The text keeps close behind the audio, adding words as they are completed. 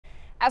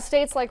As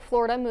states like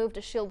Florida move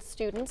to shield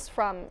students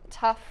from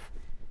tough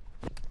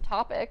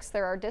topics,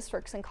 there are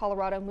districts in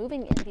Colorado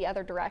moving in the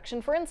other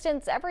direction. For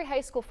instance, every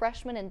high school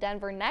freshman in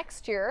Denver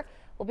next year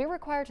will be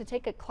required to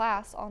take a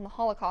class on the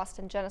Holocaust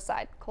and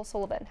genocide. Cole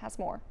Sullivan has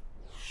more.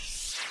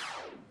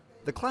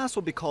 The class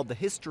will be called The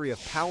History of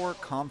Power,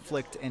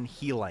 Conflict, and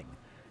Healing.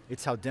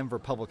 It's how Denver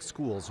Public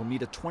Schools will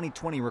meet a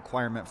 2020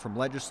 requirement from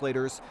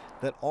legislators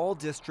that all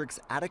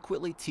districts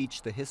adequately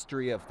teach the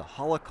history of the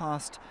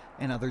Holocaust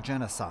and other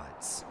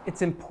genocides.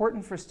 It's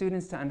important for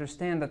students to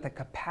understand that the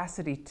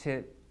capacity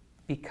to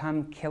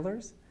become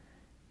killers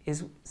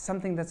is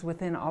something that's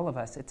within all of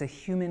us. It's a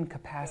human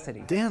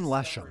capacity. Dan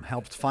Lesham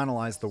helped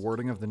finalize the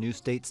wording of the new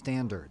state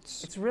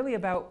standards. It's really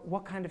about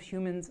what kind of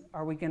humans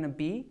are we going to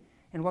be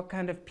and what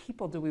kind of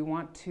people do we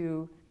want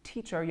to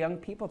teach our young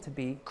people to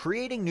be.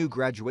 Creating new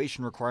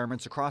graduation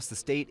requirements across the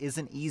state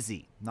isn't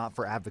easy, not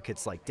for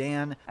advocates like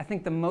Dan. I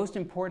think the most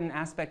important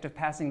aspect of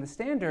passing the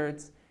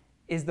standards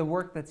is the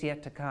work that's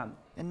yet to come.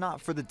 And not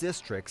for the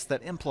districts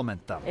that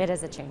implement them. It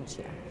is a change,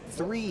 yeah.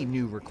 3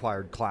 new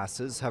required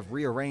classes have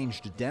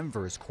rearranged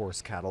Denver's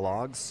course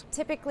catalogs.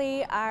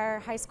 Typically, our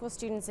high school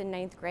students in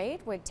 9th grade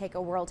would take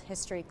a world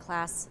history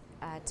class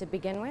to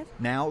begin with.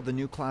 Now the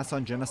new class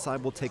on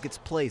genocide will take its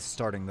place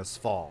starting this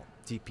fall.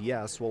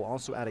 DPS will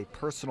also add a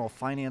personal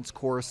finance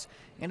course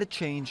and a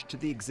change to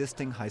the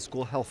existing high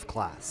school health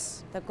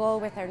class. The goal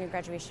with our new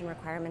graduation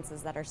requirements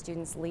is that our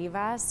students leave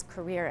us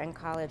career and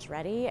college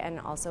ready and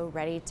also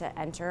ready to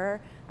enter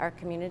our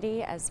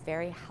community as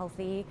very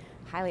healthy,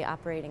 highly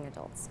operating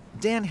adults.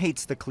 Dan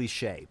hates the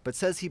cliche, but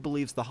says he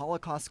believes the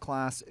Holocaust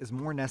class is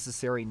more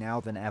necessary now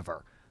than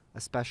ever,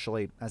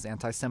 especially as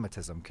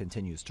anti-Semitism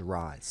continues to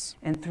rise.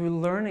 And through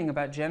learning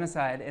about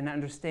genocide and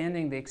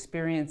understanding the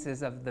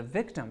experiences of the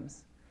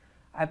victims,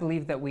 I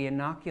believe that we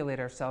inoculate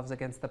ourselves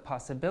against the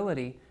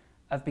possibility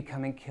of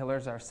becoming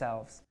killers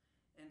ourselves.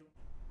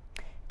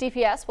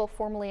 DPS will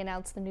formally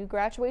announce the new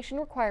graduation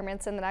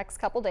requirements in the next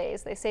couple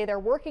days. They say they're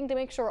working to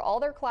make sure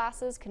all their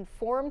classes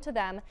conform to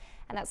them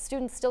and that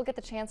students still get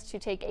the chance to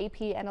take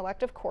AP and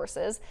elective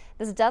courses.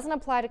 This doesn't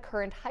apply to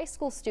current high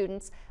school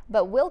students,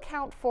 but will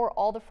count for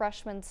all the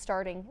freshmen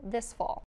starting this fall.